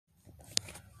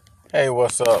Hey,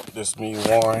 what's up? This is me,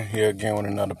 Warren, here again with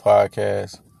another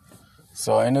podcast.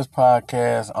 So in this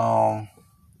podcast,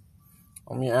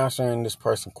 I'm answering this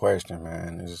person question,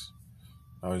 man. This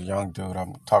a young dude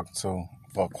I'm talking to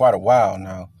for quite a while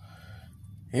now.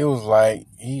 He's like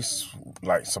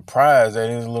surprised that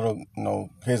his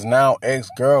his now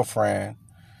ex-girlfriend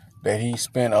that he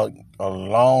spent a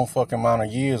long fucking amount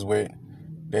of years with,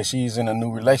 that she's in a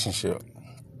new relationship.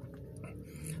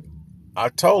 I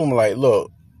told him, like,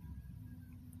 look,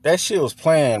 that shit was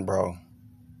planned, bro.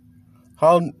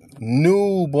 Her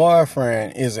new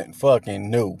boyfriend isn't fucking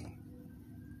new.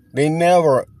 They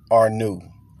never are new.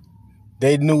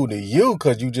 They new to you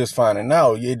because you just finding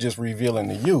out. You're just revealing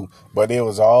to you. But it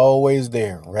was always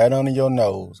there, right under your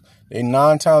nose. They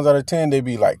 9 times out of 10, they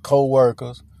be like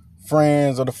co-workers,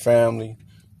 friends of the family,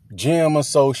 gym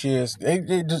associates,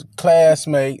 they just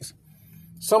classmates.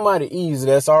 Somebody easy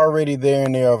that's already there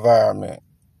in their environment.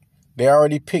 They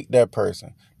already picked that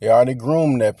person. They already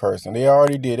groomed that person. They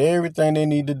already did everything they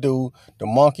need to do. The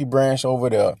monkey branch over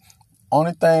there.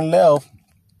 Only thing left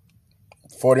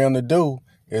for them to do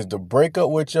is to break up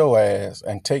with your ass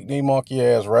and take the monkey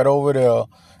ass right over there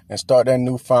and start that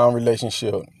newfound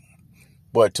relationship.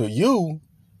 But to you,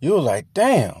 you're like,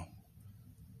 damn,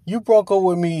 you broke up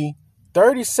with me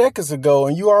 30 seconds ago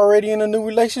and you already in a new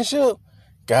relationship?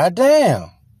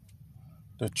 Goddamn.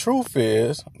 The truth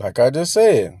is, like I just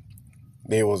said,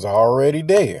 they was already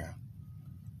there.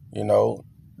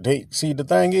 The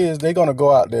thing is, they're going to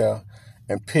go out there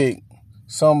and pick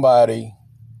somebody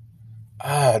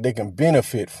they can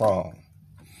benefit from.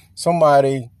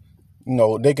 Somebody,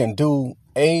 they can do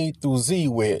A through Z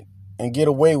with and get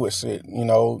away with shit.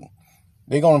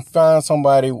 They're going to find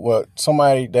somebody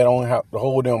that don't have to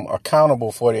hold them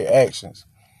accountable for their actions.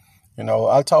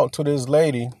 I talked to this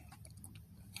lady,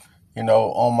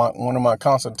 on one of my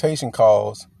consultation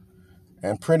calls,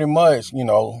 and pretty much,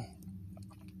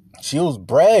 she was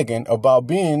bragging about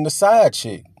being the side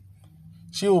chick.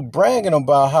 She was bragging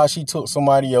about how she took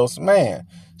somebody else's man.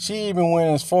 She even went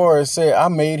as far as said, I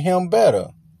made him better.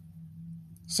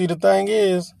 See, the thing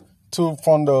is,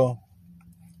 from the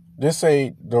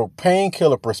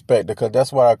painkiller perspective, because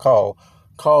that's what I call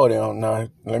them. Now,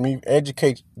 let me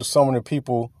educate some of the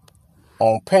people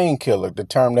on painkiller, the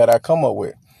term that I come up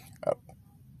with.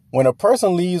 When a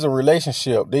person leaves a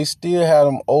relationship, they still have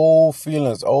them old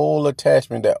feelings, old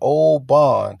attachment, that old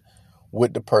bond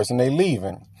with the person they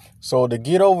leaving. So to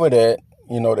get over that,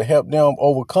 to help them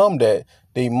overcome that,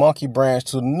 they monkey branch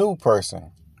to the new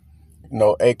person,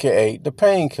 aka the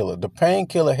painkiller. The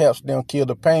painkiller helps them kill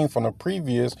the pain from the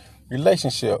previous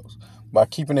relationships by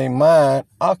keeping their mind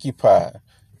occupied,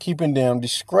 keeping them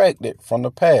distracted from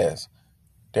the past.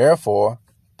 Therefore,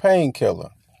 painkiller.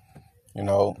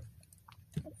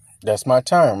 That's my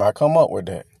term. I come up with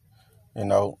that.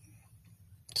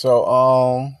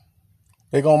 So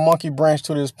they're gonna monkey branch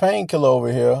to this painkiller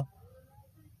over here,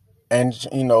 and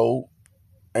and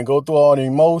go through all the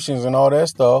emotions and all that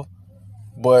stuff.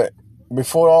 But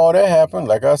before all that happened,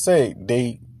 like I say,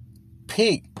 they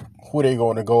pick who they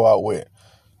going to go out with.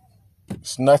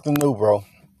 It's nothing new, bro.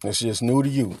 It's just new to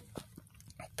you.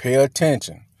 Pay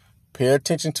attention. Pay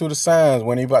attention to the signs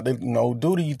when they about to,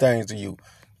 do these things to you.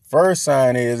 First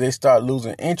sign is they start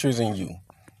losing interest in you.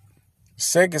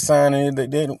 Second sign is that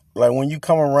they, like, when you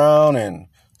come around and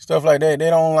stuff like that, they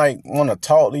don't like want to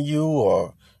talk to you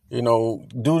or, do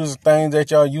the things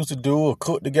that y'all used to do or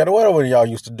cook together, whatever y'all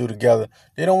used to do together.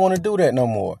 They don't want to do that no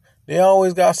more. They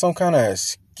always got some kind of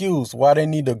excuse why they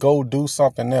need to go do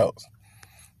something else.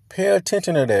 Pay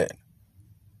attention to that.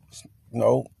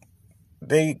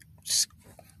 They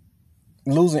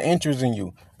losing interest in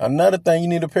you. Another thing you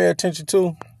need to pay attention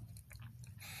to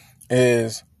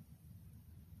is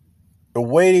the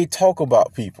way they talk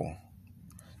about people.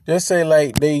 Just say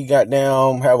like they have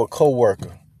a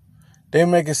coworker. They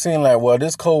make it seem like, well,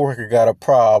 this coworker got a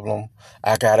problem.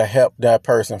 I gotta help that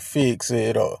person fix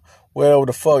it, or whatever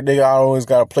the fuck. They always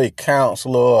gotta play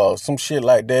counselor or some shit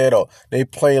like that, or they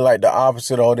play like the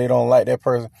opposite, or they don't like that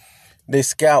person. They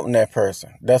scouting that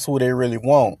person. That's who they really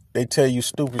want. They tell you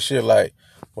stupid shit like,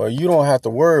 well, you don't have to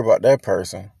worry about that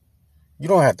person. You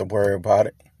don't have to worry about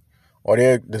it. Or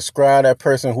they describe that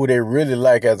person who they really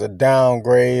like as a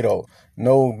downgrade or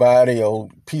nobody or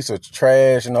piece of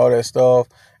trash and all that stuff.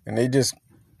 And they just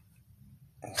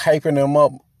hyping them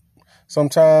up.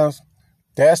 Sometimes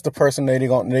that's the person they're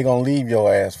gonna leave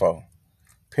your ass for.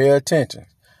 Pay attention.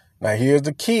 Now here's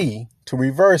the key to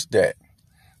reverse that.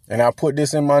 And I put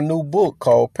this in my new book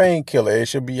called Painkiller. It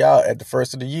should be out at the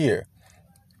first of the year.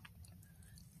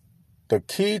 The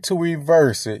key to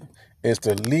reverse it is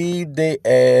to leave their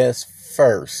ass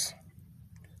first.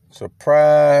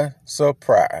 Surprise,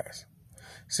 surprise.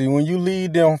 See, when you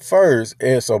leave them first,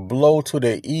 it's a blow to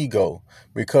their ego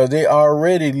because they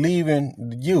already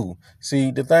leaving you.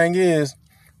 See, the thing is,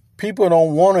 people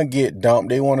don't want to get dumped.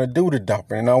 They want to do the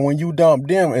dumping. Now, when you dump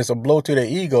them, it's a blow to their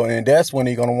ego, and that's when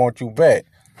they're going to want you back.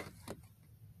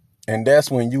 And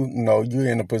that's when you're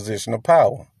in a position of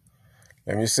power.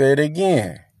 Let me say it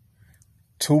again.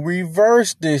 To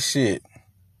reverse this shit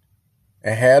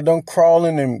and have them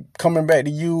crawling and coming back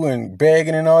to you and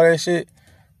begging and all that shit,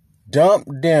 dump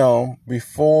them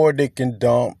before they can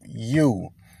dump you.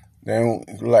 Then,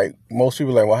 like, most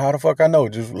people are like, well, how the fuck I know?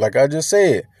 Just like I just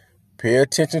said, pay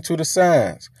attention to the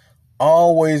signs.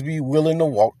 Always be willing to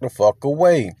walk the fuck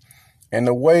away. And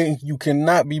the way you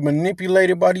cannot be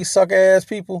manipulated by these sucker-ass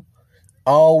people,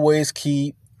 always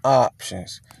keep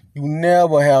options. You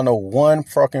never have no one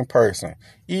fucking person.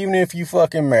 Even if you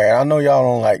fucking married. I know y'all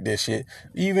don't like this shit.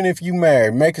 Even if you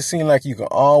married, make it seem like you can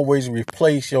always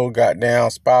replace your goddamn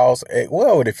spouse,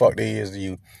 whatever the fuck they is to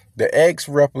you. The X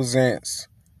represents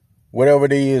whatever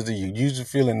they is to you. You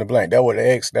just fill in the blank. That's what the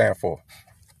X stand for.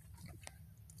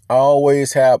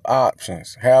 Always have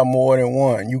options. Have more than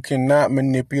one. You cannot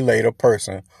manipulate a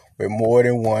person with more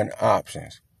than one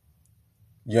options.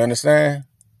 You understand?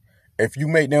 If you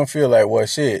make them feel like, well,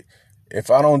 shit,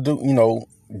 if I don't do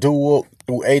through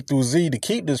A through Z to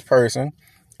keep this person,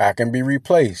 I can be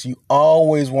replaced. You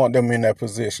always want them in that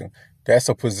position. That's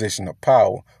a position of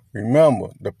power. Remember,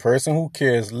 the person who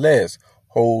cares less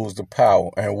holds the power.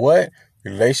 And what?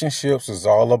 Relationships is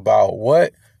all about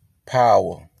what?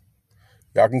 Power.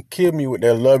 Y'all can kill me with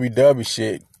that lovey-dovey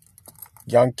shit.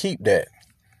 Y'all can keep that.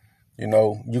 You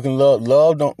can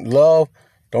love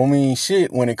don't mean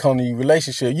shit when it comes to your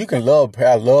relationship. You can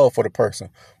have love for the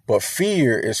person, but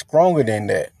fear is stronger than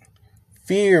that.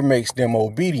 Fear makes them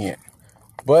obedient.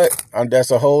 But that's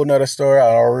a whole nother story.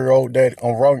 I already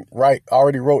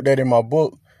wrote that in my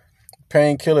book.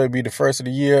 Painkiller will be the first of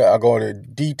the year. I go into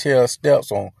detailed steps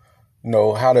on,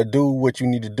 how to do what you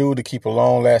need to do to keep a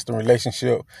long-lasting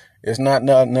relationship. It's not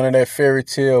none of that fairy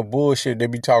tale bullshit they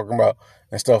be talking about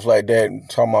and stuff like that.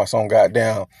 Talking about some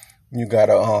goddamn, you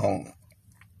gotta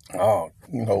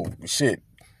shit,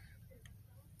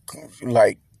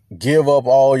 like give up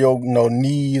all your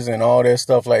needs and all that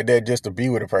stuff like that just to be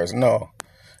with a person. No,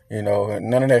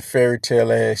 none of that fairy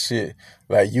tale ass shit.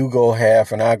 Like you go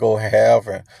half and I go half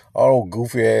and all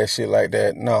goofy ass shit like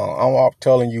that. No, I'm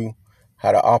telling you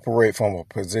how to operate from a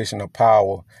position of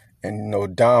power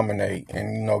and dominate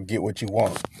and get what you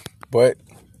want. But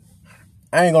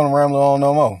I ain't gonna ramble on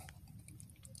no more.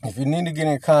 If you need to get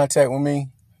in contact with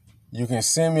me, you can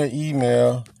send me an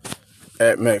email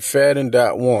at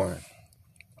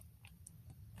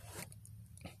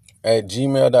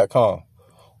mcfadden.1@gmail.com,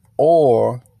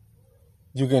 or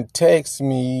you can text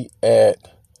me at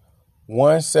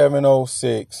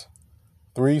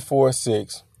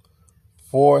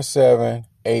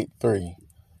 1706-346-4783.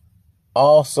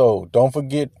 Also, don't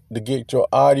forget to get your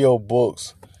audio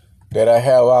books that I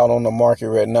have out on the market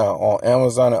right now on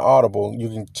Amazon and Audible. You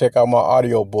can check out my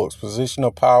audio books, Position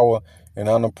of Power and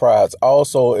On the Prize.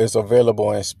 Also, it's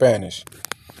available in Spanish.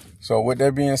 So with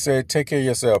that being said, take care of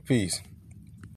yourself. Peace.